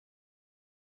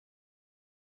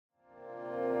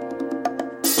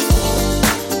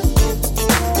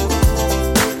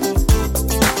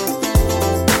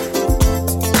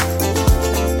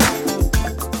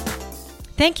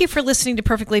Thank you for listening to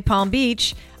Perfectly Palm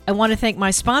Beach. I want to thank my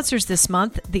sponsors this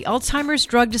month, the Alzheimer's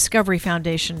Drug Discovery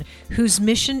Foundation, whose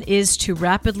mission is to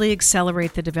rapidly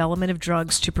accelerate the development of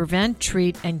drugs to prevent,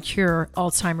 treat, and cure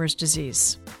Alzheimer's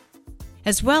disease,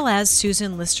 as well as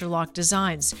Susan Listerlock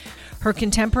Designs. Her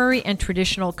contemporary and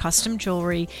traditional custom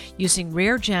jewelry using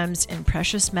rare gems and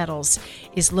precious metals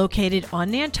is located on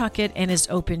Nantucket and is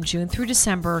open June through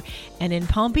December, and in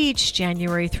Palm Beach,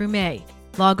 January through May.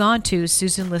 Log on to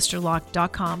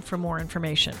SusanListerlock.com for more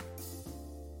information.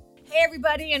 Hey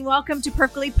everybody, and welcome to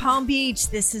Perfectly Palm Beach.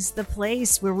 This is the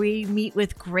place where we meet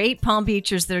with great Palm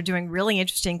Beachers that are doing really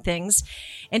interesting things.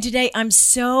 And today I'm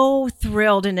so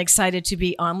thrilled and excited to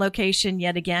be on location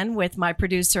yet again with my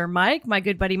producer, Mike, my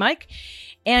good buddy, Mike.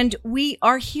 And we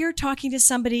are here talking to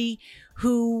somebody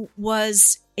who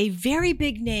was a very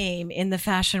big name in the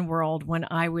fashion world when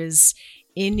I was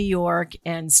in New York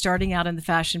and starting out in the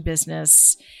fashion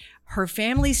business. Her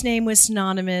family's name was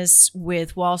synonymous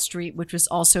with Wall Street, which was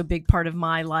also a big part of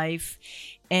my life.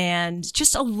 And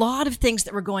just a lot of things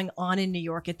that were going on in New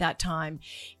York at that time.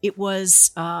 It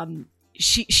was,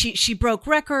 she broke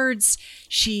records.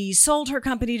 She sold her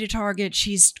company to Target.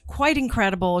 She's quite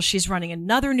incredible. She's running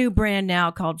another new brand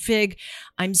now called Fig.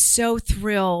 I'm so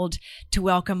thrilled to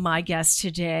welcome my guest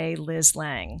today, Liz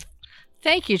Lang.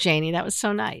 Thank you, Janie. That was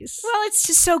so nice. Well, it's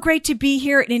just so great to be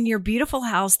here in your beautiful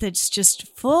house that's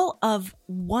just full of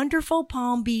wonderful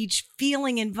Palm Beach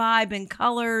feeling and vibe and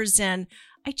colors. And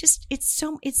it's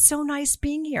so nice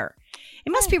being here. It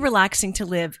must be relaxing to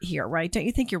live here, right? Don't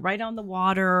you think? You're right on the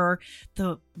water.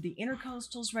 The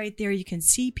intercoastal's right there. You can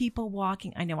see people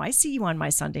walking. I know I see you on my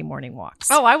Sunday morning walks.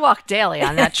 Oh, I walk daily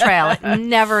on that trail. It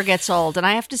never gets old. And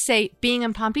I have to say, being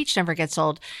in Palm Beach never gets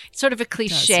old. It's sort of a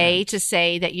cliche to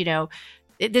say that,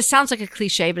 this sounds like a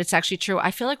cliche, but it's actually true.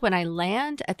 I feel like when I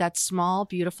land at that small,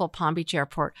 beautiful Palm Beach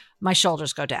airport, my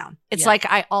shoulders go down. It's like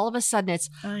all of a sudden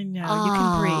I know. You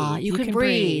can breathe. You can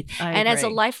breathe. And agree. as a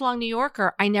lifelong New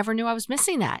Yorker, I never knew I was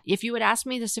missing that. If you had asked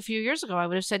me this a few years ago, I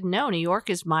would have said, no, New York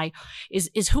is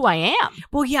is who I am.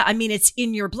 Well, yeah. I mean, it's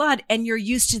in your blood and you're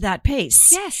used to that pace.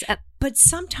 Yes. But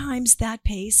sometimes that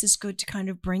pace is good to kind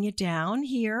of bring it down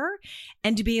here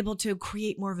and to be able to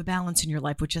create more of a balance in your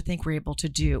life, which I think we're able to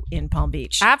do in Palm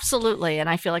Beach. Absolutely. And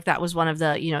I feel like that was one of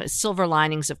the, silver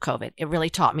linings of COVID. It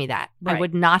really taught me that. Right. I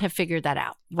would not have figured that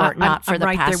out were it not for the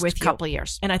right past there with couple of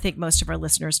years. And I think most of our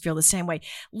listeners feel the same way.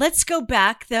 Let's go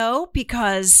back, though,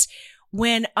 because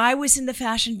when I was in the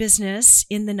fashion business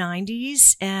in the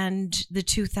 90s and the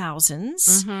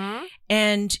 2000s,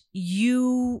 and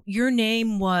your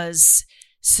name was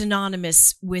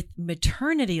synonymous with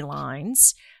maternity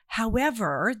lines.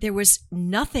 However, there was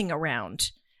nothing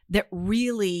around that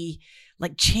really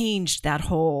changed that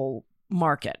whole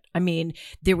market. I mean,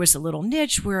 there was a little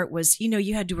niche where it was,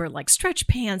 you had to wear stretch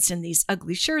pants and these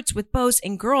ugly shirts with bows,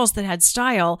 and girls that had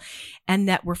style and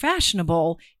that were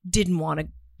fashionable didn't want to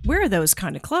wear those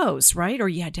kind of clothes, right? Or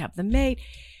you had to have them made.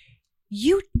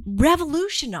 You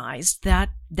revolutionized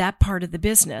that part of the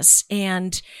business.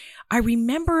 And I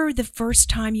remember the first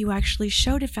time you actually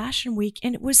showed at Fashion Week,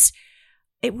 and it was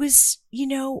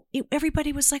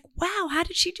everybody was like, wow, how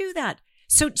did she do that?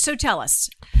 So tell us.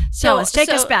 Take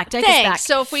us back.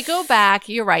 So if we go back,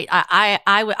 you're right.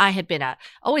 I had been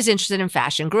always interested in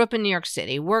fashion, grew up in New York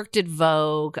City, worked at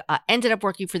Vogue, ended up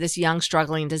working for this young,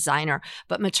 struggling designer.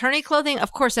 But maternity clothing,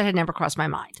 of course, that had never crossed my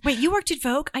mind. Wait, you worked at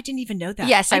Vogue? I didn't even know that.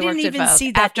 Yes, I didn't worked at even Vogue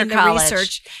see that after in college. the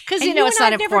research. Because, it's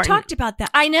not important. never talked about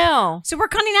that. I know. So we're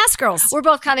Condé Nast girls. We're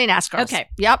both Condé Nast girls. Okay.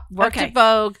 Yep. Worked at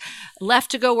Vogue, left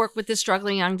to go work with this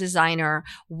struggling young designer.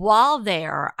 While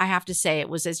there, I have to say, it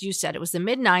was, as you said, it was the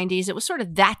mid-90s. It was sort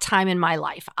of that time in my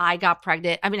life. I got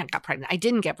pregnant. I got pregnant. I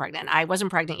didn't get pregnant. I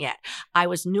wasn't pregnant yet. I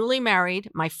was newly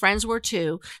married. My friends were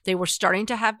too. They were starting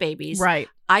to have babies. Right.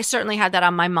 I certainly had that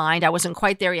on my mind. I wasn't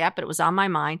quite there yet, but it was on my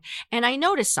mind. And I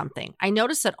noticed something. I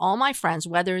noticed that all my friends,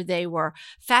 whether they were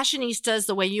fashionistas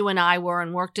the way you and I were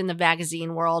and worked in the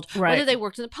magazine world, whether they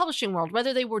worked in the publishing world,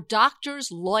 whether they were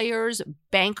doctors, lawyers,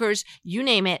 bankers, you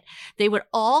name it, they would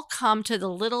all come to the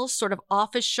little sort of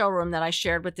office showroom that I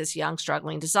shared with this young,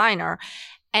 struggling designer.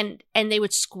 And they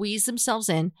would squeeze themselves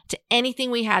in to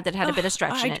anything we had that had a bit of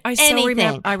stretch in it. I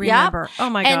remember. Yep. Oh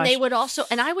my gosh. And they would also,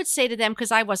 and I would say to them,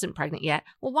 because I wasn't pregnant yet,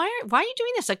 well, why are you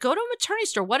doing this? Go to a maternity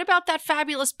store. What about that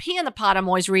fabulous pea in the pod I'm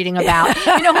always reading about?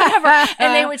 Whatever.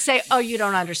 And they would say, oh, you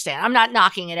don't understand. I'm not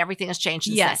knocking it. Everything has changed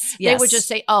since then. They would just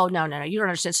say, oh, no, you don't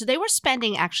understand. So they were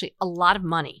spending actually a lot of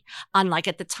money on,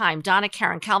 at the time, Donna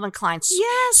Karan, Calvin Klein,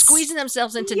 squeezing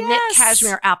themselves into knit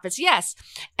cashmere outfits. Yes.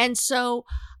 And so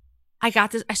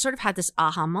I sort of had this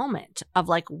aha moment of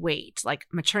like, wait, like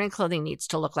maternity clothing needs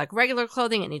to look like regular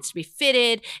clothing. It needs to be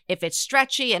fitted. If it's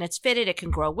stretchy and it's fitted, it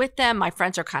can grow with them. My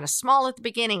friends are kind of small at the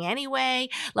beginning anyway.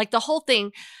 Like the whole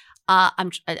thing.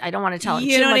 I don't want to tell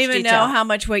you too don't much even detail. know how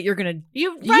much weight you're going to.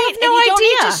 You have no and you idea. Don't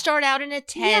need to start out in a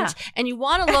tent, and you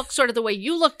want to look sort of the way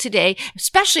you look today.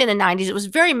 Especially in the 90s, it was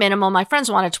very minimal. My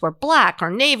friends wanted to wear black or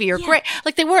navy or gray.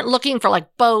 Like they weren't looking for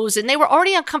like bows, and they were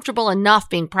already uncomfortable enough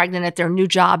being pregnant at their new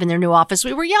job in their new office.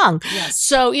 We were young,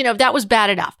 so that was bad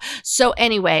enough. So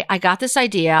anyway, I got this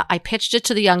idea. I pitched it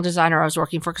to the young designer I was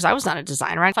working for because I was not a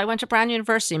designer. I went to Brown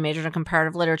University, majored in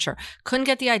comparative literature. Couldn't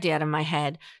get the idea out of my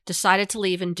head. Decided to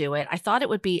leave and do it. I thought it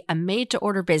would be a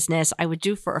made-to-order business I would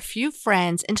do for a few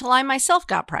friends until I myself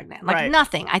got pregnant. Like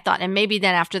nothing. I thought, and maybe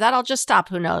then after that, I'll just stop.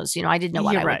 Who knows? I didn't know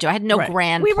what I would do. I had no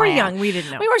grand We plan. were young. We didn't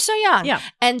know. We were so young. Yeah.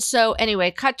 And so anyway,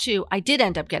 cut to, I did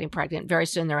end up getting pregnant very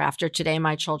soon thereafter. Today,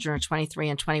 my children are 23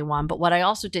 and 21. But what I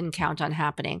also didn't count on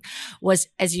happening was,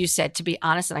 as you said, to be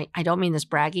honest, and I don't mean this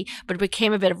braggy, but it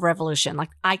became a bit of revolution.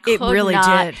 Like I could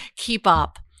not keep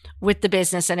up with the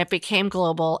business, and it became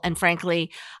global. And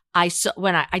frankly, I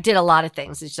did a lot of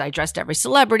things. I dressed every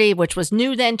celebrity, which was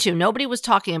new then too. Nobody was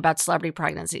talking about celebrity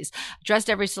pregnancies. Dressed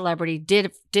every celebrity,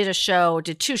 did a show,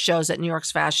 did 2 shows at New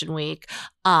York's Fashion Week.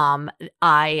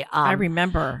 I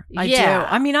remember. I do.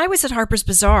 I mean, I was at Harper's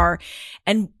Bazaar,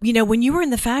 and when you were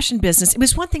in the fashion business, it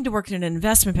was one thing to work in an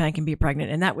investment bank and be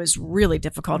pregnant, and that was really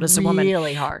difficult as a woman.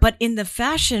 Really hard. But in the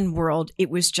fashion world, it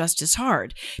was just as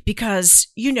hard because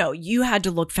you had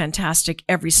to look fantastic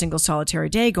every single solitary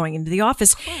day going into the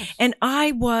office, and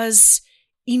I was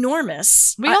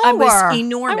enormous. I was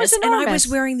enormous. And I was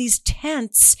wearing these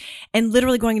tents and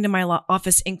literally going into my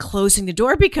office and closing the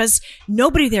door because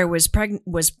nobody there was pregnant,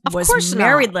 was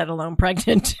married, let alone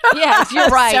pregnant. Yes, you're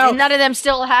right. So, and none of them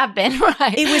still have been,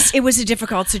 right? It was a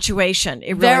difficult situation.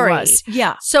 It really was.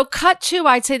 Yeah. So cut to,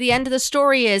 I'd say the end of the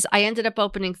story is I ended up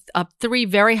opening up 3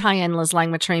 very high-end Liz Lang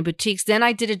maternity boutiques. Then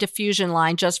I did a diffusion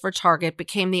line just for Target,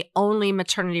 became the only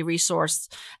maternity resource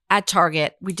at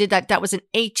Target. We did that. That was an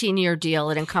 18-year deal.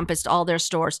 It encompassed all their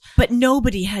stores. But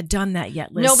nobody had done that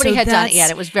yet, Liz. Nobody had done it yet.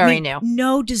 It was very new.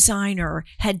 No designer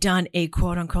had done a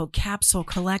quote-unquote capsule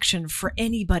collection for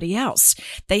anybody else.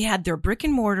 They had their brick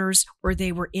and mortars or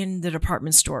they were in the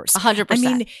department stores. 100%. I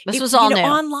mean, this was all new.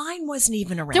 Online wasn't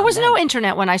even around. There was no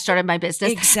internet when I started my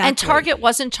business. Exactly. And Target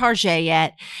wasn't Target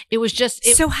yet. It was just...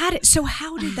 So how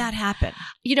did that happen?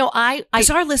 Because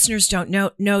our listeners don't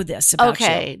know this about you.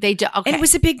 Okay, they do. Okay. And it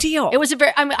was a big deal. It was a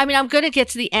very, I'm going to get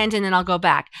to the end and then I'll go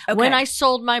back. Okay. When I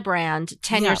sold my brand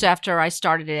 10 years after I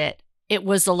started it, it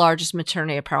was the largest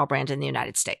maternity apparel brand in the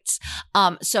United States.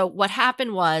 So what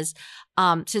happened was,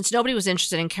 since nobody was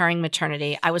interested in carrying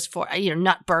maternity, I was for,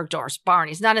 not Bergdorf's,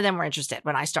 Barney's, none of them were interested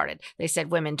when I started. They said,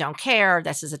 women don't care.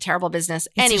 This is a terrible business.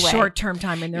 It's a short-term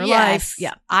time in their life.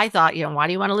 Yeah. I thought, why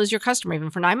do you want to lose your customer even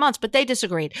for 9 months? But they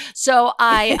disagreed. So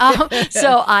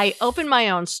I opened my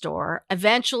own store,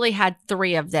 eventually had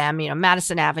 3 of them,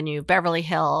 Madison Avenue, Beverly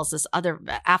Hills, this other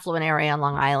affluent area on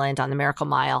Long Island on the Miracle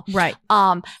Mile. Right.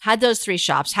 Had those 3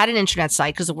 shops, had an internet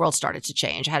site because the world started to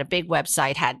change. I had a big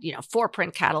website, had, 4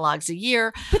 print catalogs a year.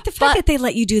 But the fact that they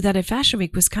let you do that at Fashion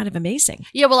Week was kind of amazing.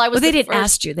 Yeah, well, they didn't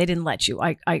ask you. They didn't let you.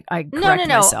 I correct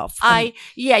myself.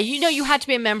 You had to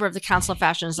be a member of the Council of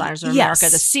Fashion Designers of America,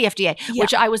 the CFDA,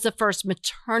 which I was the first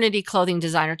maternity clothing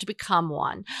designer to become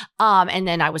one. And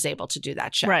then I was able to do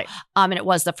that show. Right. And it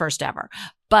was the first ever.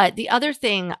 But the other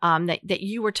thing that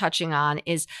you were touching on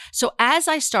is, so as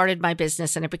I started my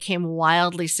business and it became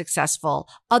wildly successful,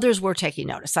 others were taking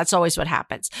notice. That's always what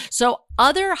happens. So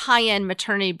other high-end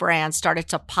maternity brands started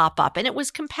to pop up and it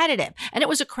was competitive and it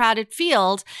was a crowded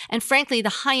field. And frankly, the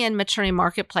high-end maternity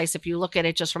marketplace, if you look at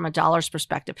it just from a dollars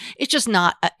perspective, it's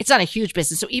not a huge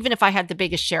business. So even if I had the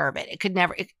biggest share of it,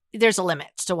 there's a limit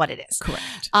to what it is.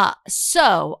 Correct.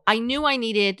 So I knew I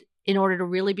needed, in order to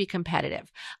really be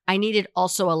competitive, I needed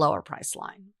also a lower price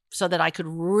line so that I could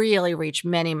really reach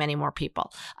many, many more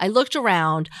people. I looked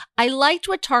around. I liked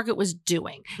what Target was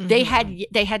doing. Mm-hmm.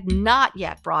 They had not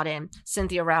yet brought in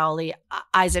Cynthia Rowley,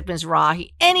 Isaac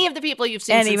Mizrahi, any of the people you've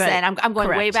seen since then. I'm going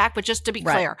way back, but just to be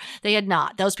clear, they had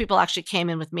not. Those people actually came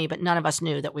in with me, but none of us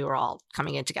knew that we were all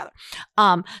coming in together.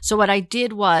 So what I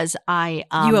did was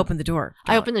you opened the door.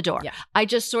 I opened the door. Yeah. I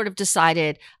just sort of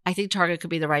decided I think Target could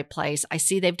be the right place. I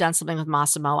see they've done something with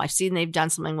Massimo. I've seen they've done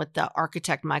something with the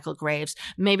architect Michael Graves.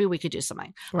 Maybe we could do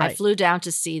something. Right. I flew down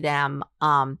to see them.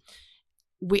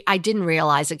 I didn't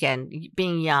realize, again,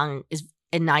 being young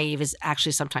and naive is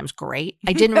actually sometimes great.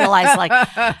 I didn't realize what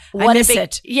I miss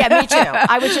it. Yeah, me too.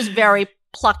 I was just very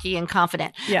plucky and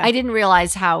confident. Yeah. I didn't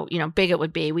realize how, big it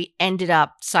would be. We ended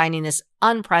up signing this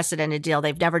unprecedented deal.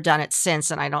 They've never done it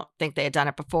since, and I don't think they had done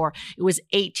it before. It was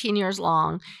 18 years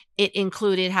long. It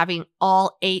included having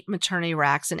all 8 maternity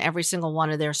racks in every single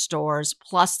one of their stores,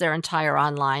 plus their entire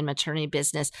online maternity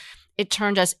business. It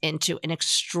turned us into an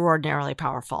extraordinarily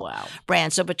powerful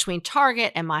brand. So between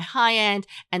Target and my high end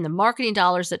and the marketing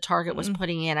dollars that Target was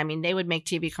putting in, I mean, they would make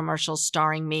TV commercials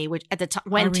starring me, which at the time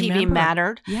when TV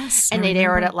mattered. Yes. And they'd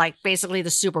air it at like basically the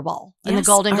Super Bowl and the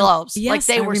Golden Globes. Yes, like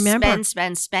they were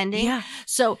spending. Yeah.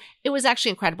 So it was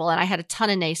actually incredible. And I had a ton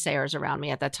of naysayers around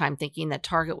me at that time thinking that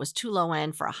Target was too low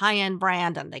end for a high end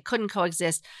brand and they couldn't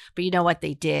coexist. But you know what?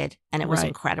 They did. And it was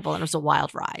incredible. And it was a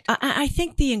wild ride. I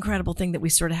think the incredible thing that we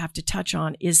sort of have to touch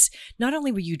on is not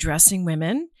only were you dressing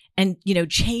women and,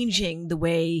 changing the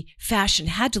way fashion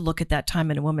had to look at that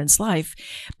time in a woman's life,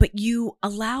 but you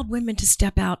allowed women to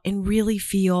step out and really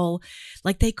feel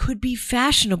like they could be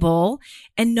fashionable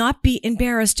and not be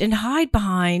embarrassed and hide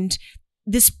behind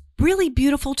this really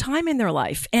beautiful time in their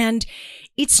life. And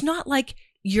it's not like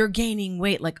you're gaining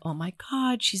weight, like, oh my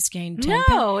God, she's gained 10 pounds.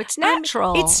 No, it's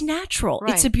natural. It's natural.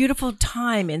 Right. It's a beautiful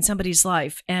time in somebody's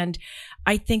life. And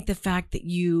I think the fact that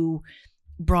you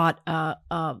brought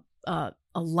a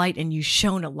light and you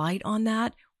shone a light on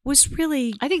that was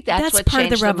really, I think that's what part of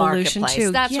changed the revolution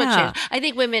too. That's what changed. I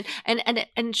think women,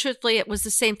 and truthfully, it was the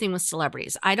same thing with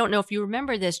celebrities. I don't know if you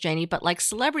remember this, Janie, but like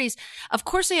celebrities, of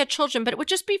course they had children, but it would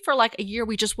just be for like a year.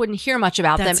 We just wouldn't hear much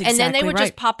about them. And then they would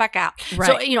just pop back out.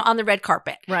 Right. So, on the red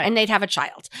carpet. Right. And they'd have a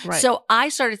child. Right. So I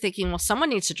started thinking, well, someone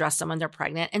needs to dress them when they're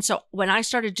pregnant. And so when I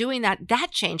started doing that, that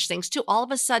changed things too. All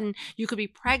of a sudden, you could be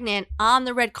pregnant on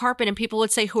the red carpet and people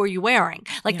would say, who are you wearing?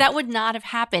 Like that would not have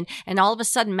happened. And all of a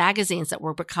sudden, magazines that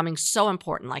were becoming so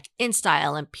important, like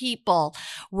InStyle and People,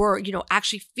 were,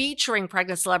 actually featuring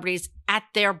pregnant celebrities at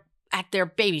their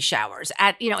baby showers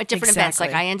at different events.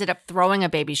 Like I ended up throwing a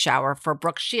baby shower for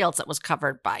Brooke Shields that was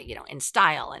covered by,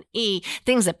 InStyle and E,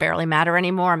 things that barely matter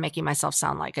anymore. I'm making myself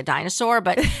sound like a dinosaur,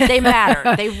 but they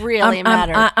matter. They really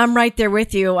matter. I'm right there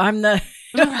with you. I'm the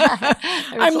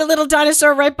little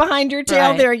dinosaur right behind your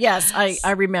tail there. Yes,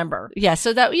 I remember. Yeah,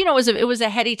 so that it was a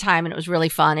heady time and it was really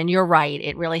fun. And you're right,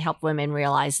 it really helped women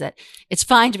realize that it's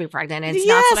fine to be pregnant and it's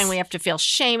not something we have to feel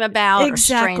shame about or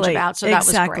strange about. So that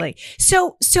was great.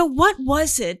 So what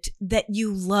was it that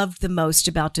you loved the most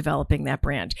about developing that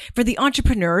brand? For the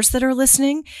entrepreneurs that are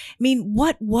listening, I mean,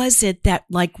 what was it that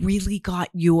like really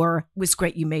was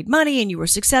great? You made money and you were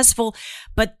successful,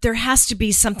 but there has to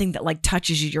be something that like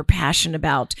touches you, your passion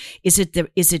about. Is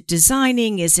it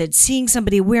designing? Is it seeing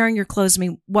somebody wearing your clothes? I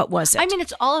mean, what was it? I mean,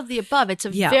 it's all of the above. It's a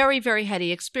very, very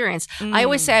heady experience. I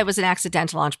always say I was an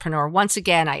accidental entrepreneur. Once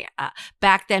again,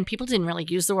 back then people didn't really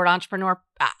use the word entrepreneur.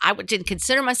 I didn't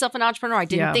consider myself an entrepreneur. I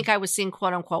didn't think I was seeing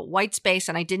quote unquote white space,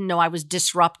 and I didn't know I was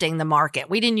disrupting the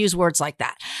market. We didn't use words like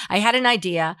that. I had an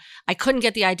idea. I couldn't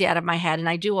get the idea out of my head. And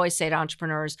I do always say to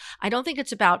entrepreneurs, I don't think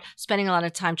it's about spending a lot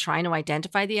of time trying to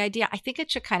identify the idea. I think it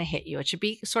should kind of hit you. It should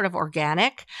be sort of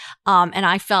organic. And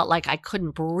I felt like I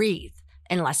couldn't breathe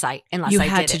unless I did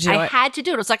it. I had to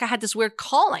do it. It was like I had this weird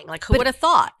calling. Like who would have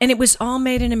thought? And it was all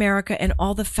made in America, and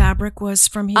all the fabric was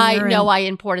from here. I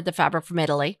imported the fabric from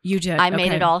Italy. You did. I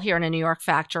made it all here in a New York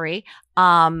factory.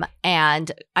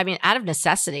 And I mean, out of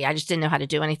necessity, I just didn't know how to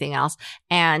do anything else.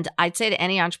 And I'd say to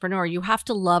any entrepreneur, you have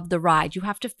to love the ride. You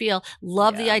have to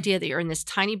love the idea that you're in this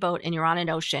tiny boat and you're on an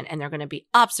ocean, and there are going to be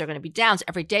ups, there are going to be downs.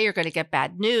 Every day you're going to get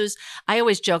bad news. I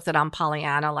always joke that I'm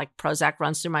Pollyanna, like Prozac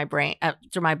runs through my brain,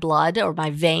 through my blood or my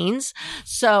veins.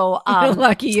 So,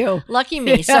 lucky you. Lucky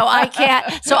me. So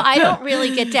I don't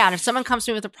really get down. If someone comes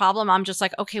to me with a problem, I'm just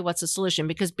like, okay, what's the solution?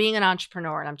 Because being an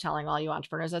entrepreneur, and I'm telling all you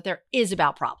entrepreneurs out there, is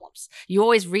about problems. You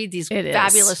always read these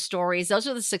fabulous stories. Those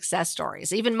are the success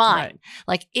stories, even mine. Right.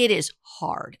 Like it is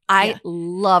hard. I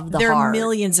love the hard. There are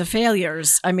millions of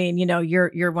failures. I mean,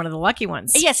 you're one of the lucky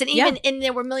ones. Yes, and even and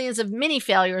there were millions of mini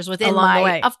failures within the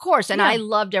way. Of course, and I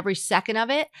loved every second of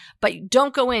it. But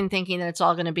don't go in thinking that it's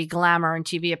all going to be glamour and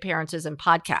TV appearances and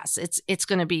podcasts. It's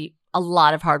going to be a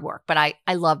lot of hard work, but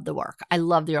I love the work. I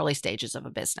love the early stages of a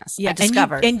business. Yeah, I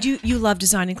discovered. And you love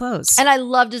designing clothes. And I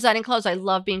love designing clothes. I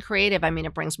love being creative. I mean,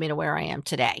 it brings me to where I am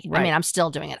today. Right. I mean, I'm still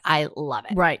doing it. I love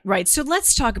it. Right. So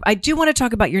let's talk. I do want to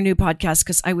talk about your new podcast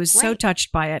because I was so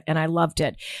touched by it and I loved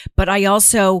it. But I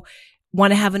also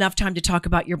want to have enough time to talk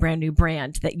about your brand new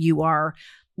brand that you are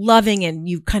loving and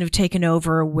you've kind of taken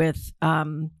over with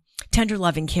Tender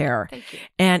Loving Care. Thank you.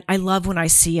 And I love when I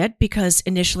see it because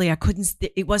initially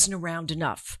it wasn't around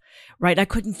enough, right? I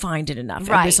couldn't find it enough.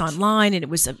 Right. It was online and it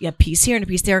was a piece here and a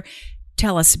piece there.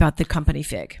 tell us about the company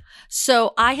Fig.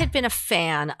 So I had been a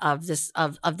fan of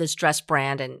this dress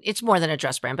brand, and it's more than a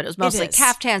dress brand, but it was mostly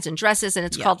caftans and dresses, and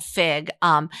it's called Fig.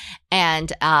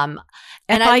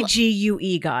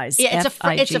 F-I-G-U-E, guys. Yeah, it's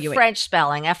a French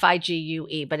spelling,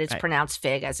 F-I-G-U-E, but it's pronounced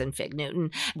Fig as in Fig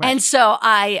Newton. Right. And so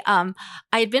I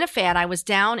had been a fan. I was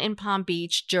down in Palm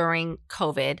Beach during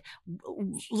COVID,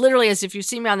 literally as if you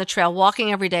see me on the trail,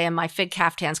 walking every day in my Fig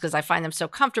caftans because I find them so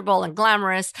comfortable and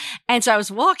glamorous. And so I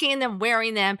was walking in them,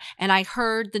 wearing them, and I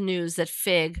heard the news that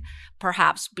Fig,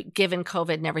 perhaps given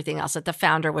COVID and everything else, that the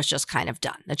founder was just kind of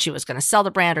done, that she was going to sell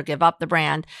the brand or give up the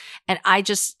brand. And I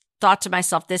just thought to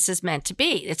myself, this is meant to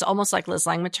be. It's almost like Liz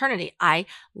Lang Maternity. I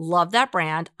love that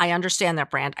brand. I understand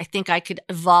that brand. I think I could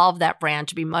evolve that brand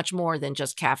to be much more than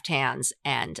just caftans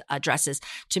and dresses.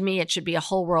 To me, it should be a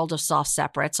whole world of soft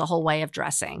separates, a whole way of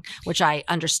dressing, which I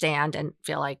understand and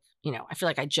feel like, I feel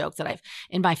like I joke that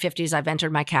in my 50s, I've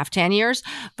entered my caftan years,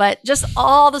 but just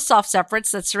all the soft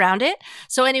separates that surround it.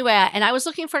 So anyway, and I was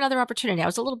looking for another opportunity. I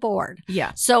was a little bored.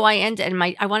 Yeah. So I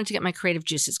wanted to get my creative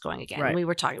juices going again. Right. We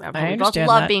were talking about it. We both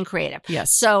love being creative.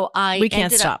 Yes. So we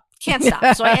can't stop. Can't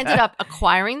stop. So I ended up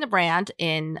acquiring the brand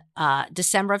in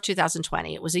December of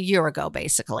 2020. It was a year ago,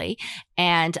 basically.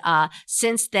 And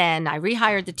since then, I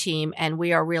rehired the team, and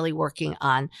we are really working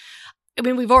on,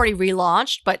 we've already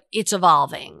relaunched, but it's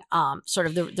evolving, sort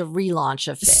of the relaunch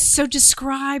of Fig. So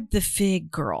describe the Fig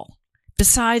girl.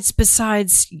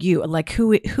 Besides you, like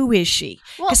who is she?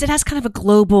 Because it has kind of a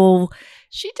global.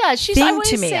 She does. She's. I always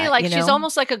say she's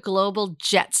almost like a global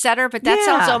jet setter, but that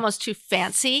sounds almost too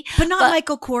fancy. But not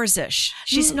Michael Korzish.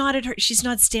 She's not at her. She's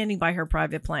not standing by her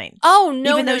private plane. Oh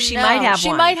no! Even though she might have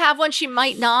one. She might have one. She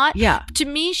might not. Yeah. To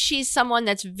me, she's someone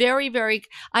that's very, very.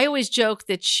 I always joke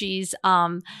that she's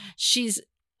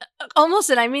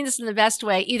almost, and I mean this in the best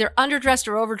way, either underdressed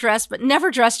or overdressed, but never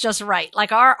dressed just right.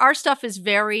 Like our stuff is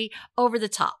very over the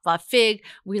top. Fig,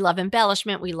 we love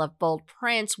embellishment. We love bold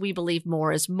prints. We believe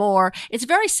more is more. It's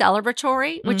very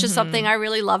celebratory, which is something I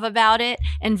really love about it,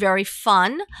 and very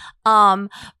fun.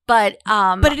 But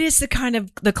it is the kind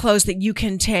of the clothes that you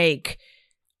can take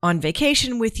on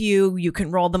vacation with you. You can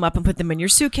roll them up and put them in your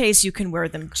suitcase. You can wear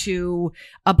them to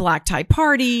a black tie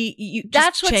party. You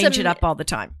just change it up all the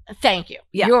time. Thank you.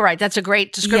 Yeah. You're right. That's a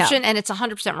great description. And it's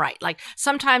 100% right. Like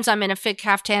sometimes I'm in a Fig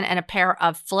caftan and a pair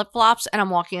of flip-flops and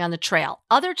I'm walking on the trail.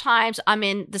 Other times I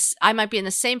might be in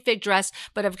the same Fig dress,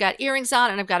 but I've got earrings on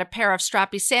and I've got a pair of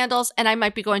strappy sandals and I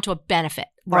might be going to a benefit.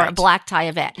 Or a black tie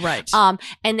event. Right.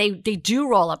 And they do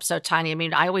roll up so tiny. I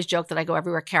mean, I always joke that I go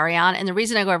everywhere carry on. And the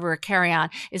reason I go everywhere carry on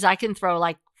is I can throw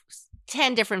like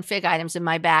 10 different Fig items in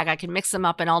my bag. I can mix them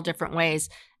up in all different ways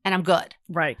and I'm good.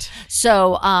 Right.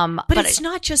 So, but it's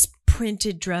not just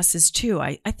printed dresses too.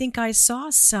 I think I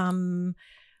saw some.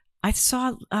 I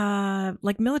saw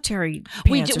like military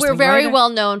pants. We're very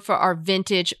well known for our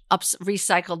vintage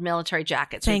recycled military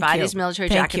jackets. We buy these military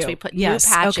jackets. We put new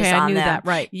patches on them. I knew that.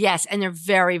 Right. Yes, and they're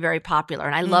very, very popular.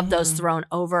 And I love those thrown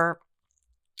over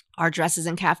our dresses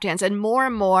and caftans. And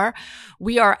more,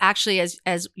 we are actually,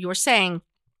 as you were saying,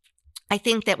 I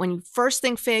think that when you first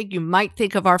think Fig, you might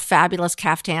think of our fabulous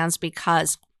caftans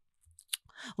because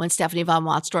when Stephanie von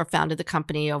Wattsdorf founded the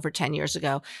company over 10 years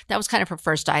ago, that was kind of her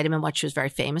first item and what she was very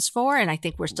famous for. And I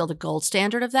think we're still the gold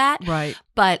standard of that. Right.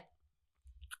 But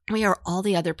we are all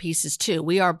the other pieces too.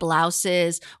 We are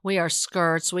blouses, we are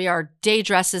skirts, we are day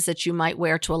dresses that you might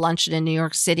wear to a luncheon in New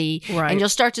York City. Right. And you'll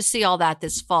start to see all that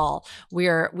this fall. We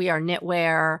are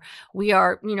knitwear. We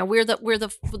are, we're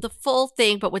the full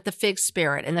thing, but with the Fig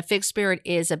spirit. And the Fig spirit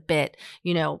is a bit,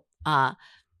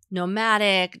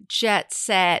 nomadic, jet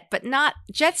set, but not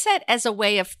jet set as a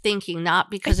way of thinking, not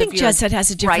because I think jet set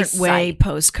has a different way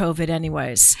post-COVID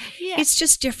anyways. Yeah. It's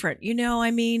just different.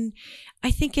 I mean, I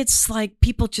think it's like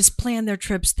people just plan their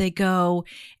trips, they go,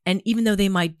 and even though they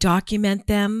might document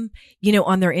them,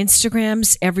 on their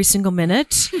Instagrams every single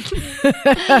minute,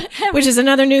 which is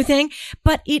another new thing,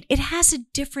 but it has a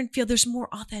different feel. There's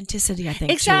more authenticity, I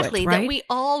think. Exactly. To it, right? That we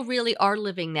all really are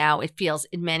living now. It feels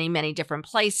in many, many different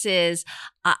places.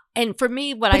 And for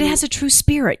me, it has a true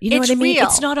spirit. You know what I mean? Real.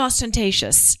 It's not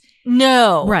ostentatious.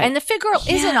 No. Right. And the Fig girl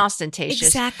isn't ostentatious.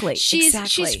 Exactly. She's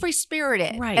free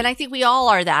spirited. Right. And I think we all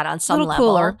are that on some level.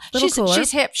 Cooler.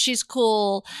 She's hip. She's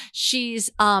cool.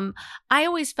 She's, I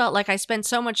always felt like I spent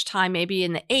so much time maybe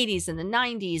in the 80s and the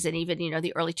 90s and even,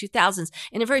 the early 2000s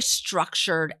in a very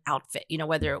structured outfit,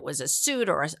 whether it was a suit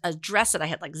or a dress that I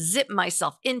had like zipped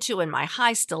myself into and my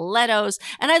high stilettos.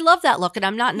 And I love that look and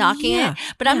I'm not knocking it,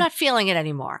 but I'm not feeling it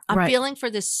anymore. I'm feeling for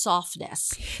this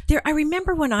softness. I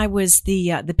remember when I was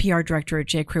the PR PR director at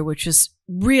J. Crew, which was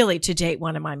really to date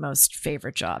one of my most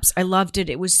favorite jobs. I loved it.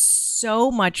 It was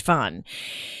so much fun.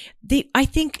 I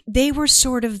think they were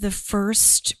sort of the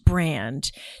first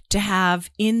brand to have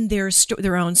in their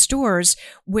own stores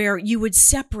where you would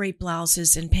separate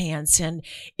blouses and pants, and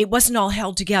it wasn't all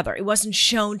held together. It wasn't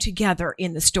shown together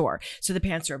in the store. So the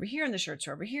pants are over here and the shirts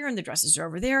are over here and the dresses are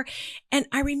over there. And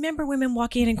I remember women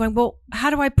walking in and going, well, how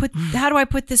do I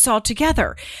put this all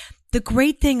together? The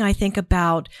great thing I think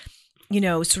about,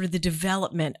 sort of the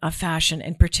development of fashion,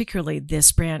 and particularly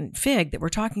this brand Fig that we're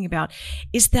talking about,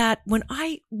 is that when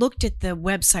I looked at the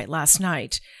website last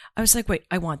night, I was like, wait,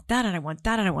 I want that, and I want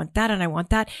that, and I want that, and I want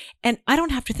that. And I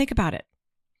don't have to think about it.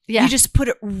 Yeah. You just put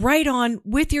it right on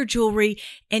with your jewelry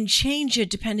and change it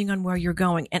depending on where you're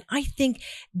going. And I think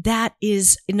that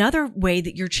is another way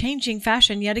that you're changing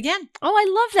fashion yet again. Oh, I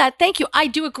love that. Thank you. I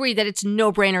do agree that it's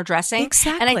no-brainer dressing.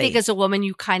 Exactly. And I think as a woman,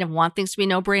 you kind of want things to be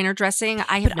no-brainer dressing.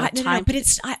 I have no time. But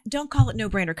don't call it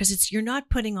no-brainer because you're not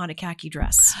putting on a khaki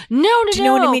dress. No. Do you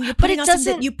know what I mean? You're putting on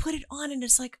something that you put it on and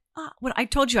it's like, what I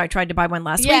told you, I tried to buy one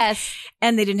last week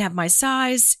and they didn't have my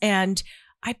size. And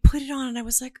I put it on and I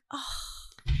was like,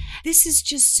 this is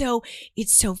just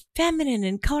it's so feminine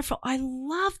and colorful. I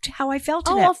loved how I felt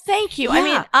in it. Oh, thank you. Yeah. I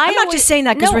mean, I'm not just saying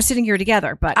that because we're sitting here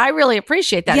together, but I really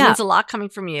appreciate that. Yeah. It means a lot coming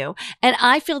from you. And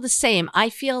I feel the same.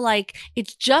 I feel like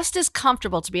it's just as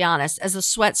comfortable, to be honest, as a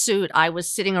sweatsuit I was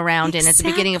sitting around in at the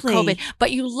beginning of COVID.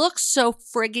 But you look so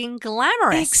frigging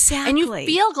glamorous. Exactly. And you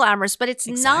feel glamorous, but it's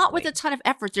not with a ton of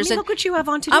effort. Look what you have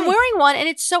on today. I'm wearing one and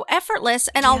it's so effortless,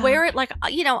 and I'll wear it like,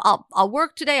 I'll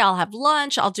work today. I'll have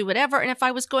lunch. I'll do whatever. And if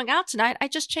I was going out tonight, I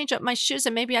just change up my shoes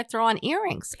and maybe I throw on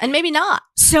earrings and maybe not.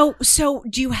 So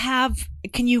do you have,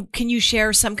 can you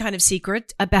share some kind of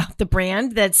secret about the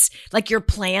brand that's like your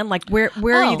plan? Like where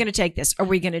are you going to take this? Are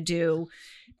we going to do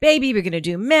baby? We're going to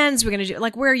do men's? We're going to do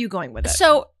where are you going with it?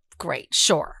 So great.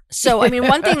 Sure. So, I mean,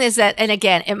 one thing is that, and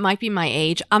again, it might be my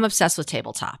age. I'm obsessed with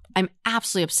tabletop. I'm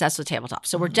absolutely obsessed with tabletop.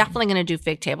 So we're definitely going to do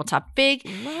Fig tabletop. Fig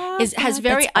has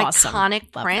very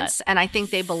iconic prints, and I think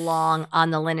they belong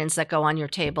on the linens that go on your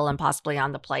table and possibly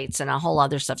on the plates and a whole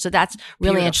other stuff. So that's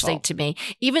really interesting to me.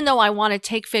 Even though I want to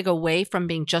take Fig away from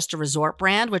being just a resort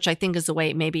brand, which I think is the way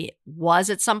it maybe was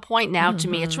at some point. Now, to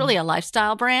me, it's really a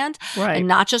lifestyle brand and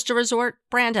not just a resort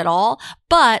brand at all.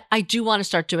 But I do want to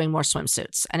start doing more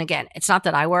swimsuits. And again, it's not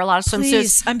that I wear a lot of swimsuits.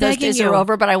 Please, I'm begging Those days you. are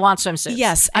over, but I want swimsuits.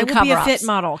 Yes, I will be a fit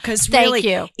model because really,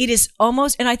 it is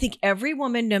almost, and I think every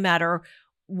woman, no matter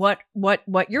what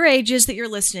your age is that you're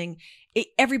listening,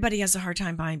 everybody has a hard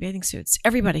time buying bathing suits.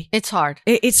 Everybody. It's hard.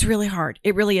 It's really hard.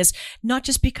 It really is. Not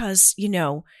just because,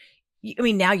 I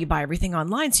mean, now you buy everything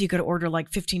online, so you got to order like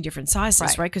 15 different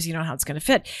sizes, right? Because you know how it's going to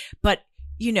fit. But,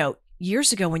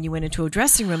 years ago when you went into a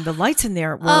dressing room, the lights in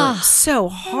there were so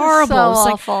horrible.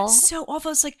 So awful. So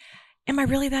awful. It's like, am I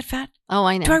really that fat? Oh,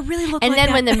 I know. Do I really look like that? And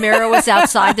then when the mirror was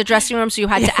outside the dressing room, so you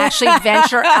had to actually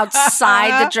venture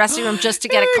outside the dressing room just to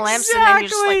get a glimpse, and then you're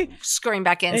just like scurrying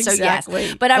back in. Exactly. So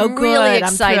yes, but I'm really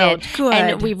excited. Good.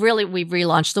 And we've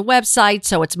relaunched the website,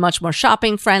 so it's much more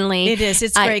shopping friendly. It is.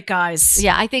 It's great, guys.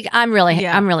 Yeah, I think I'm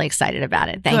really excited about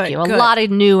it. Thank you. A lot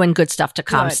of new and good stuff to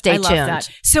come. Stay tuned. That.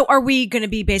 So are we going to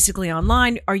be basically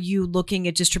online? Are you looking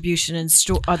at distribution and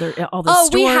all the stores? Oh,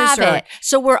 we have it.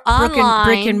 So we're online.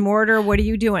 Brick and mortar. What are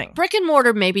you doing? Brick and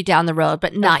mortar maybe down the road,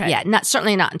 but not yet.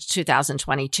 Certainly not in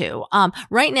 2022.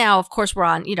 Right now, of course, we're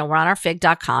on our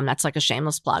fig.com. That's like a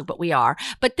shameless plug, but we are.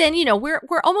 But then, we're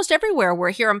almost everywhere.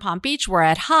 We're here in Palm Beach. We're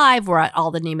at Hive. We're at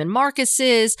all the Neiman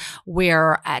Marcus's.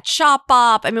 We're at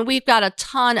Shopbop. I mean, we've got a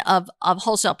ton of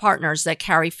wholesale partners that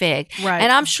carry Fig. Right.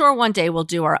 And I'm sure one day we'll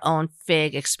do our own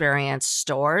Fig experience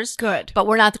stores. Good. But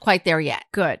we're not quite there yet.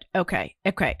 Good. Okay.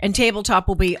 And tabletop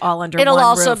will be all under It'll one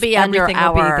also roof. be under Everything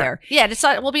will be there. Yeah,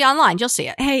 we'll be online. You'll see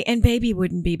it. Hey, and baby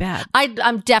wouldn't be bad. I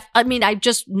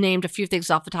just named a few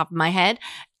things off the top of my head.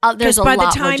 There's a by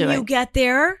lot the time you get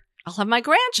there, I'll have my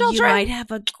grandchildren. You might have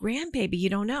a grandbaby. You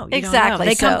don't know. Exactly.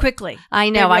 They come quickly. I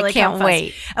know. Really I can't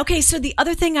wait. Okay. So the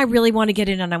other thing I really want to get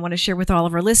in and I want to share with all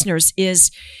of our listeners is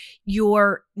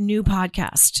your new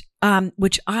podcast,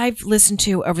 which I've listened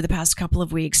to over the past couple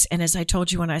of weeks. And as I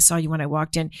told you when I saw you when I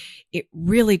walked in, it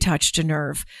really touched a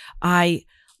nerve. I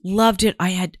loved it.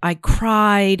 I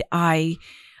cried. I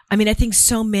think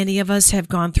so many of us have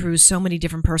gone through so many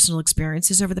different personal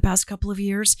experiences over the past couple of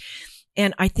years.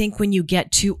 And I think when you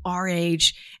get to our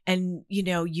age and,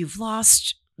 you've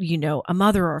lost, a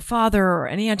mother or a father or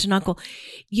an aunt and uncle,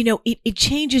 it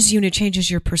changes you and it changes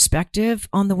your perspective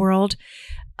on the world.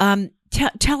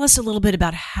 Tell us a little bit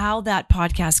about how that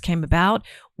podcast came about,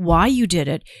 why you did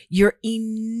it. You're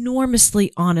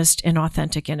enormously honest and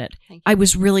authentic in it. I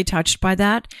was really touched by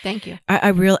that. Thank you. I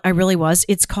really was.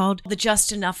 It's called The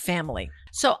Just Enough Family.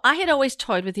 So I had always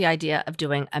toyed with the idea of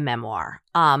doing a memoir.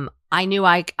 I knew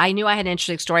I had an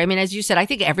interesting story. I mean, as you said, I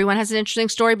think everyone has an interesting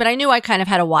story, but I knew I kind of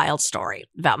had a wild story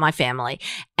about my family.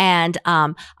 And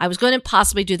I was going to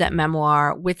possibly do that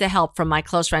memoir with the help from my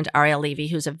close friend, Ariel Levy,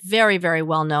 who's a very, very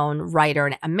well-known writer,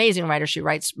 an amazing writer. She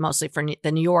writes mostly for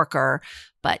The New Yorker,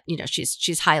 but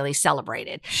she's highly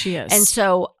celebrated. She is. And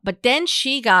so, but then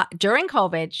during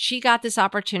COVID, she got this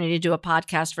opportunity to do a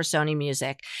podcast for Sony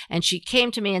Music. And she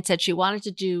came to me and said she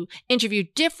wanted to interview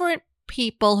different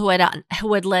people who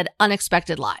had led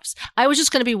unexpected lives. I was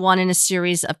just going to be one in a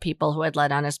series of people who had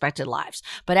led unexpected lives.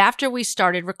 But after we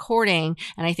started recording,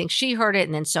 and I think she heard it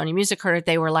and then Sony Music heard it,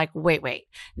 they were like, wait,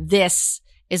 this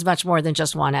is much more than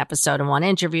just one episode and one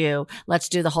interview. Let's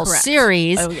do the whole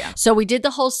series. Oh, yeah. So we did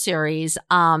the whole series.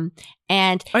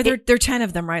 And there are 10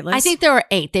 of them, right, Liz? I think there are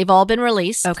 8. They've all been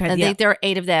released. Okay. I think there are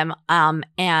 8 of them.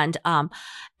 And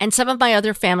some of my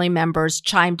other family members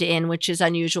chimed in, which is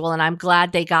unusual. And I'm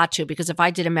glad they got to, because if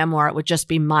I did a memoir, it would just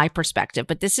be my perspective.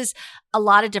 But this is a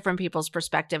lot of different people's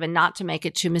perspective, and not to make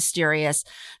it too mysterious.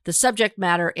 The subject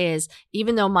matter is,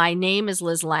 even though my name is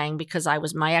Liz Lang, because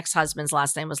my ex-husband's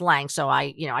last name was Lang. So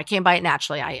I came by it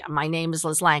naturally. My name is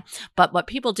Liz Lang. But what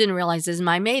people didn't realize is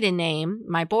my maiden name,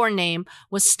 my born name,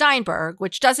 was Steinberg,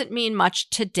 which doesn't mean much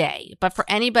today. But for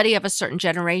anybody of a certain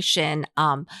generation,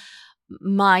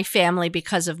 my family,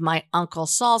 because of my uncle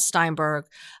Saul Steinberg,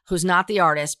 who's not the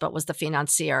artist but was the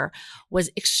financier, was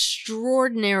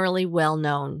extraordinarily well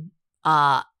known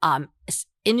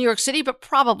in New York City, but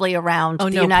probably around the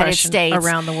United States,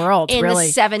 around the world, in really.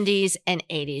 the 70s and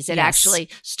 80s. It actually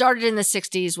started in the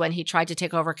 60s when he tried to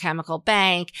take over Chemical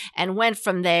Bank, and went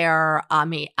from there.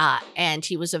 And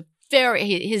he was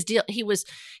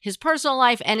his personal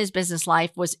life and his business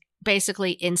life was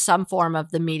basically in some form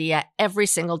of the media every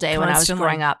single day when I was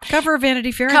growing up. Cover of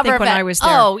Vanity Fair, I think, when I was there.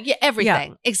 Oh, yeah,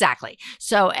 everything. Yeah. Exactly.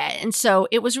 So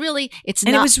it was really, it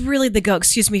was really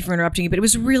excuse me for interrupting you, but it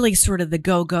was really sort of the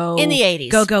go-go. In the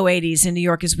 80s. Go-go 80s in New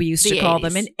York, as we used to call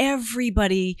them. And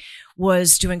everybody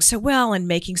was doing so well and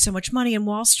making so much money. And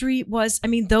Wall Street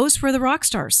those were the rock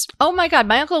stars. Oh my God.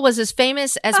 My uncle was as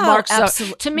famous as Mark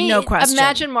Zuckerberg. To me, no question.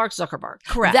 Imagine Mark Zuckerberg.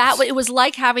 Correct. It was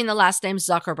like having the last name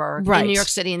Zuckerberg in New York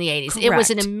City in the 80s. Correct. It was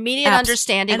an immediate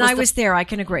understanding. And I was there. I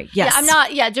can agree. Yes.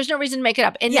 There's no reason to make it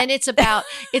up. And then it's about,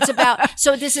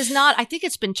 so this is not, I think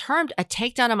it's been termed a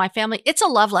takedown of my family. It's a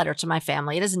love letter to my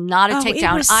family. It is not a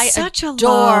takedown. It was such a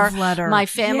adore love letter. My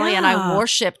family, and I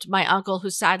worshipped my uncle,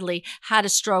 who sadly had a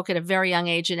stroke at a very young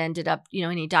age and ended up,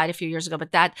 and he died a few years ago,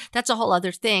 but that's a whole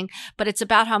other thing. But it's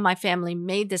about how my family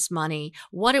made this money,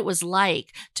 what it was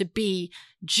like to be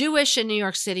Jewish in New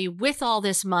York City with all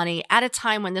this money at a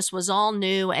time when this was all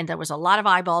new and there was a lot of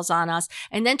eyeballs on us,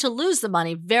 and then to lose the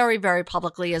money very, very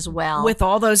publicly as well. With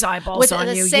all those eyeballs on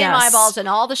you. With the same eyeballs and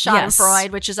all the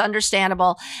schadenfreude, which is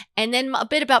understandable. And then a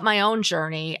bit about my own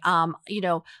journey.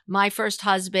 My first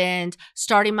husband,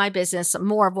 starting my business,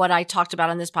 more of what I talked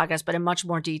about on this podcast, but in much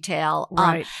more detail.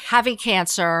 Right. Having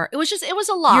cancer. It was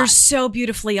a lot. You're so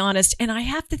beautifully honest. And I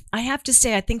have to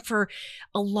say, I think for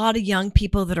a lot of young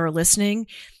people that are listening,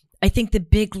 I think the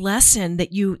big lesson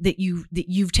that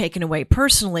you've taken away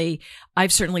personally,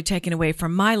 I've certainly taken away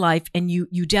from my life, and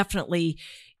you definitely,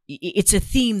 it's a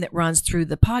theme that runs through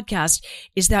the podcast,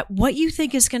 is that what you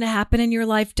think is going to happen in your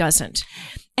life doesn't.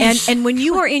 And when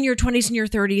you are in your 20s and your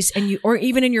 30s or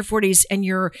even in your 40s and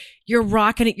you're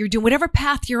rocking it, you're doing whatever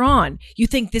path you're on, you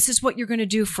think this is what you're going to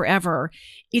do forever.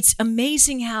 It's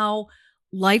amazing how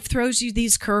life throws you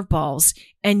these curveballs,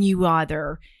 and you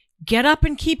either get up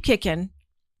and keep kicking.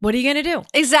 What are you going to do?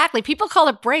 Exactly. People call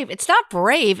it brave. It's not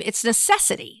brave. It's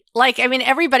necessity.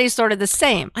 Everybody's sort of the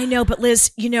same. I know, but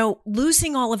Liz,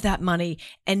 losing all of that money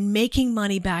and making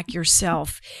money back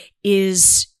yourself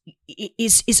is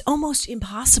almost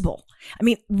impossible. I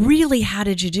mean, really, how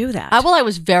did you do that? I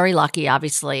was very lucky,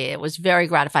 obviously. It was very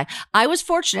gratifying. I was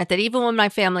fortunate that even when my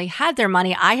family had their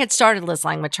money, I had started Liz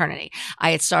Lang Maternity. I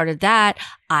had started that.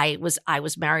 I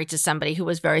was married to somebody who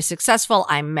was very successful.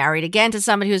 I'm married again to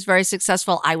somebody who was very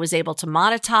successful. I was able to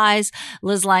monetize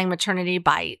Liz Lang Maternity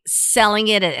by selling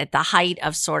it at the height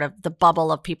of sort of the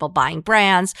bubble of people buying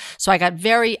brands. So I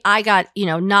got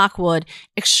knock wood,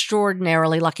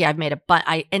 extraordinarily lucky.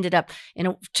 I ended up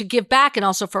to give back, and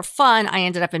also for fun, I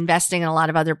ended up investing in a lot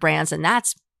of other brands, and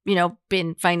that's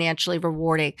been financially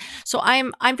rewarding. So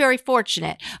I'm very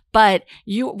fortunate. But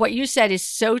what you said is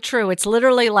so true. It's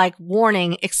literally like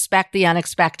warning, expect the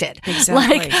unexpected.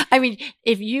 Exactly.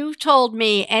 If you told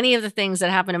me any of the things that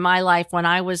happened in my life when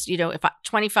I was,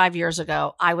 25 years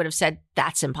ago, I would have said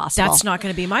that's impossible. That's not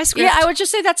going to be my script. Yeah, I would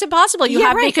just say that's impossible. You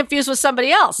have me confused with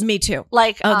somebody else. Me too.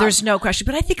 There's no question.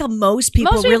 But I think most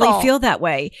people really feel that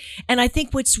way. And I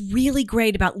think what's really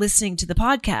great about listening to the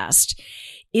podcast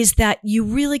is that you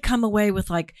really come away with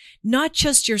not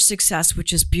just your success,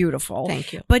 which is beautiful.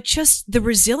 Thank you. But just the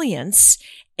resilience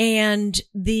and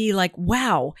the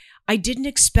wow, I didn't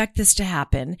expect this to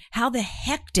happen. How the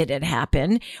heck did it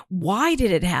happen? Why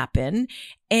did it happen?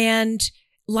 And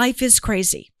life is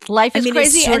crazy. Life is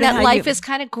crazy, and that life is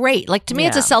kind of great. To me,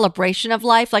 it's a celebration of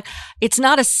life. It's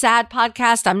not a sad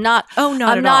podcast. I'm not,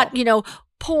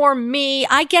 poor me.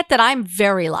 I get that I'm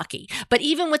very lucky, but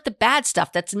even with the bad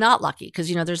stuff, that's not lucky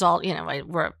because, there's all,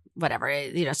 we're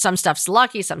whatever, some stuff's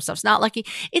lucky, some stuff's not lucky.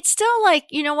 It's still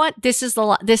you know what? This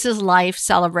is life.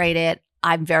 Celebrate it.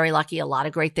 I'm very lucky. A lot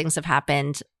of great things have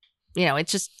happened.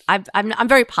 It's just, I'm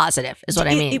very positive is what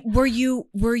I mean. Were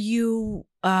you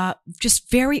just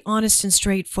very honest and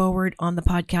straightforward on the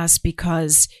podcast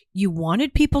because you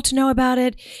wanted people to know about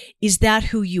it? Is that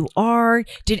who you are?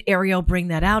 Did Ariel bring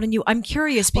that out in you? I'm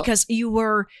curious because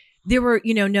there were,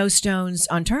 no stones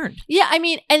unturned. Yeah.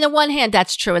 On the one hand,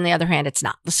 that's true. On the other hand, it's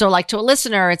not. So to a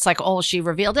listener, it's she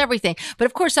revealed everything. But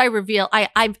of course I've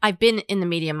been in the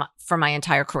medium for my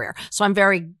entire career. So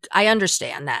I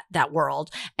understand that world.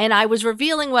 And I was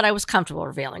revealing what I was comfortable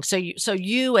revealing. So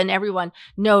you and everyone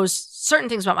knows certain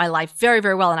things about my life very,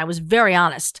 very well. And I was very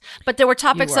honest, but there were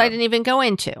topics I didn't even go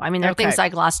into. There are things I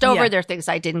glossed over. There are things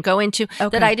I didn't go into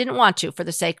that I didn't want to for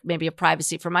the sake maybe of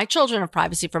privacy for my children, of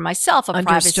privacy for myself, of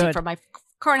privacy for my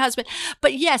current husband.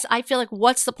 But yes, I feel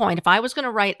what's the point? If I was going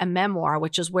to write a memoir,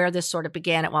 which is where this sort of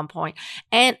began at one point,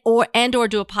 and or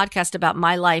do a podcast about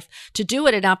my life, to do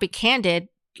it and not be candid,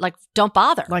 don't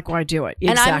bother. Why do it? Exactly.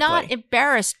 And I'm not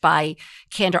embarrassed by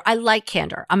candor. I like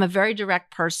candor. I'm a very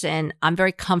direct person. I'm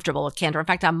very comfortable with candor. In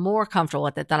fact, I'm more comfortable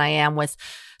with it than I am with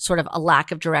sort of a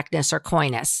lack of directness or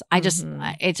coyness. I just,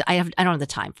 I don't have the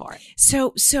time for it.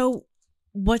 So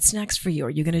what's next for you? Are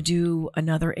you going to do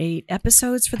another 8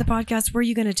 episodes for the podcast? Where are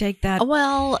you going to take that?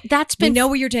 Well, that's been... We know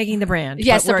where you're taking the brand.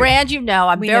 Yes, the brand,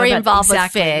 I'm very involved with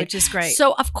FIG. Which is great.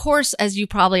 So, of course, as you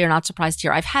probably are not surprised to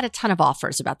hear, I've had a ton of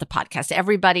offers about the podcast.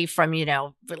 Everybody from,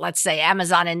 let's say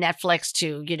Amazon and Netflix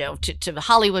to, to the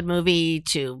Hollywood movie,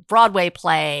 to Broadway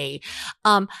play.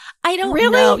 I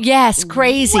don't know. Yes,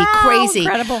 crazy.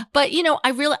 Incredible. But,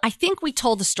 I think we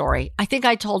told the story. I think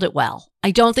I told it well. I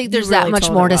don't think there's that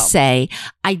much more to say.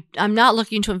 I'm not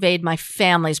looking to invade my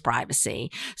family's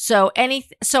privacy. So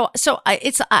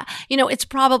it's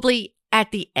probably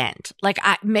at the end.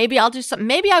 Maybe I'll do something.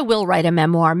 Maybe I will write a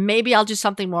memoir. Maybe I'll do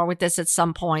something more with this at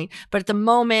some point. But at the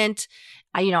moment,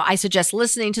 I suggest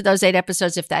listening to those 8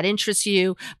 episodes if that interests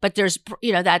you. But there's,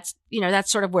 that's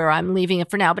sort of where I'm leaving it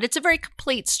for now. But it's a very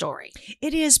complete story.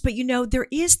 It is. But, there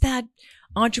is that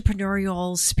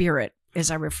entrepreneurial spirit, as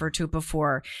I referred to it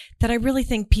before, that I really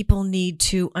think people need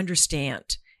to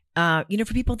understand. For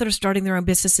people that are starting their own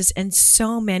businesses, and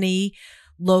so many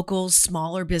local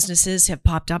smaller businesses have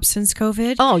popped up since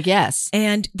COVID. Oh, yes.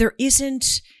 And there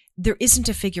isn't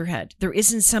a figurehead. There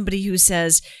isn't somebody who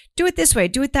says, do it this way,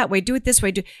 do it that way, do it this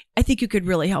way. I think you could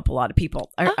really help a lot of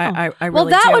people. I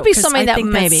really that do, would be something that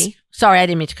maybe. Sorry, I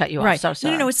didn't mean to cut you off. Right. So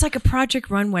sorry. No. It's like a Project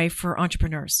Runway for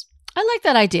entrepreneurs. I like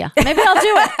that idea. Maybe I'll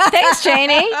do it. Thanks,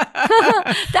 Janie.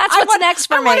 That's what's next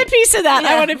for me. I want a piece of that.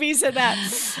 Yeah. I want a piece of that.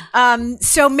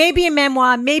 So maybe a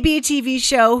memoir, maybe a TV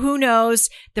show. Who knows?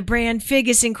 The brand FIG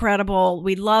is incredible.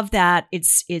 We love that.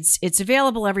 It's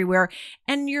available everywhere.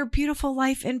 And your beautiful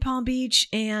life in Palm Beach,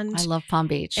 and I love Palm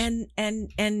Beach, and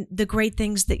the great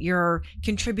things that you're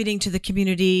contributing to the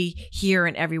community here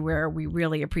and everywhere. We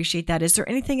really appreciate that. Is there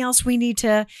anything else we need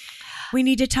to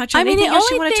touch on? Anything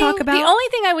else you want to talk about? The only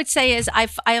thing I would say is I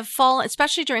have fallen,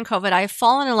 especially during COVID, I have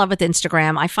fallen in love with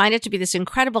Instagram. I find it to be this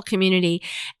incredible community.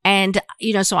 And,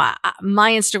 so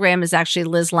my Instagram is actually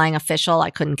Liz Lang Official.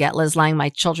 I couldn't get Liz Lang. My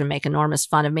children make enormous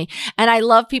fun of me. And I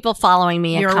love people following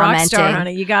me and commenting. You're a rock star,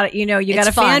 honey. You got it.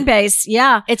 A fan base.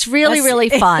 Yeah. It's really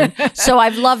fun. So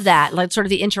I've loved that, sort of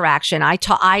the interaction. I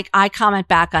comment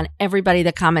back on everybody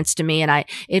that comments to me, and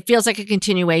it feels like a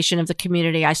continuation of the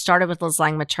community. I started with Liz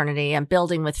Lang Maternity. I'm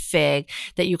building with FIG,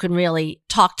 that you can really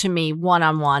talk to me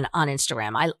one-on-one on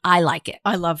Instagram. I like it.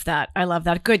 I love that.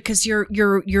 Good. Because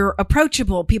you're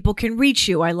approachable. People can reach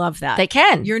you. I love that. They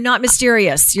can. You're not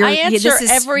mysterious. I answer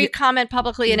every comment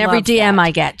publicly and every DM I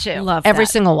get too. Love every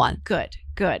that. single one. Good.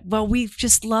 Good. Well, we've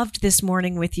just loved this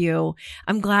morning with you.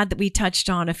 I'm glad that we touched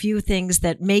on a few things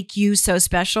that make you so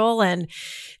special. And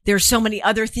there's so many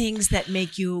other things that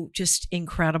make you just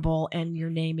incredible. And your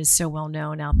name is so well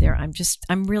known out there.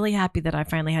 I'm really happy that I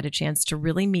finally had a chance to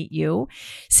really meet you,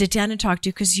 sit down and talk to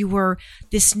you, because you were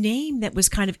this name that was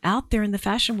kind of out there in the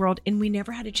fashion world and we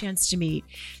never had a chance to meet.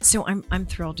 So I'm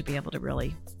thrilled to be able to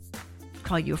really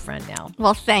call you a friend now.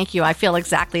 Well, thank you. I feel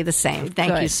exactly the same.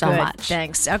 Thank you so much.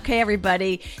 Thanks. Okay,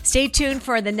 everybody. Stay tuned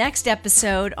for the next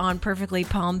episode on Perfectly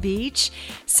Palm Beach,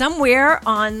 somewhere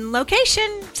on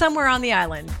location, somewhere on the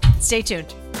island. Stay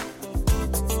tuned.